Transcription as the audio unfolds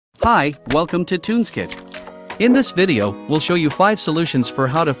Hi, welcome to TunesKit. In this video, we'll show you 5 solutions for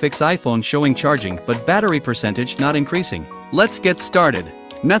how to fix iPhone showing charging but battery percentage not increasing. Let's get started.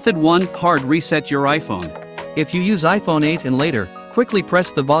 Method 1. Hard reset your iPhone. If you use iPhone 8 and later, quickly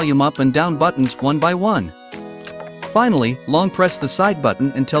press the volume up and down buttons one by one. Finally, long press the side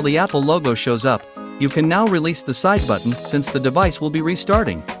button until the Apple logo shows up. You can now release the side button since the device will be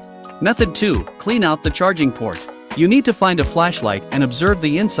restarting. Method 2. Clean out the charging port. You need to find a flashlight and observe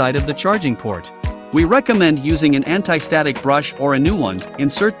the inside of the charging port. We recommend using an anti-static brush or a new one.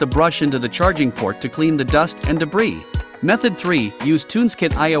 Insert the brush into the charging port to clean the dust and debris. Method 3. Use TunesKit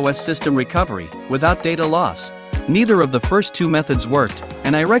iOS system recovery without data loss. Neither of the first two methods worked,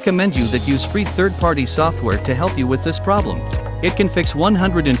 and I recommend you that use free third-party software to help you with this problem. It can fix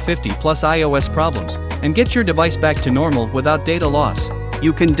 150 plus iOS problems and get your device back to normal without data loss.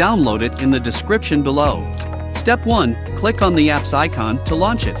 You can download it in the description below. Step 1. Click on the app's icon to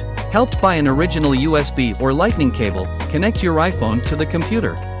launch it. Helped by an original USB or Lightning cable, connect your iPhone to the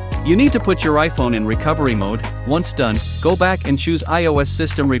computer. You need to put your iPhone in recovery mode. Once done, go back and choose iOS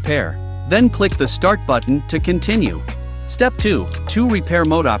System Repair. Then click the Start button to continue. Step 2. 2 repair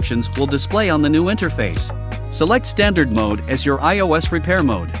mode options will display on the new interface. Select Standard Mode as your iOS repair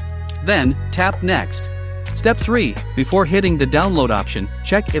mode. Then, tap Next. Step 3. Before hitting the download option,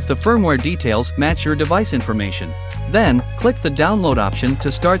 check if the firmware details match your device information. Then, click the download option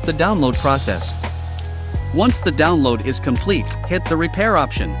to start the download process. Once the download is complete, hit the repair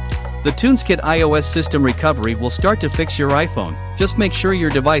option. The TunesKit iOS system recovery will start to fix your iPhone. Just make sure your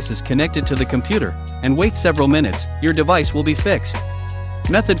device is connected to the computer, and wait several minutes, your device will be fixed.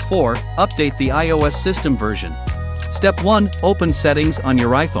 Method 4. Update the iOS system version. Step 1. Open Settings on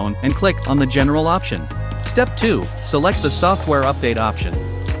your iPhone and click on the General option. Step 2. Select the Software Update option.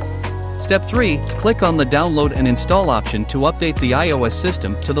 Step 3. Click on the Download and Install option to update the iOS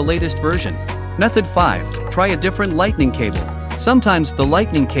system to the latest version. Method 5. Try a different Lightning cable. Sometimes the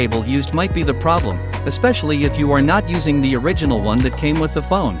Lightning cable used might be the problem, especially if you are not using the original one that came with the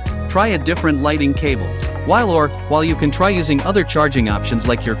phone. Try a different Lightning cable. While you can try using other charging options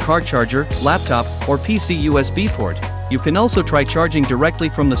like your car charger, laptop, or PC USB port, you can also try charging directly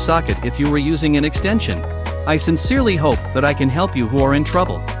from the socket if you were using an extension. I sincerely hope that I can help you who are in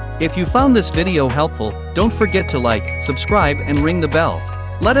trouble. If you found this video helpful, don't forget to like, subscribe and ring the bell.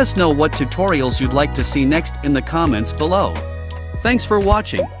 Let us know what tutorials you'd like to see next in the comments below. Thanks for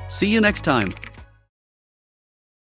watching. See you next time.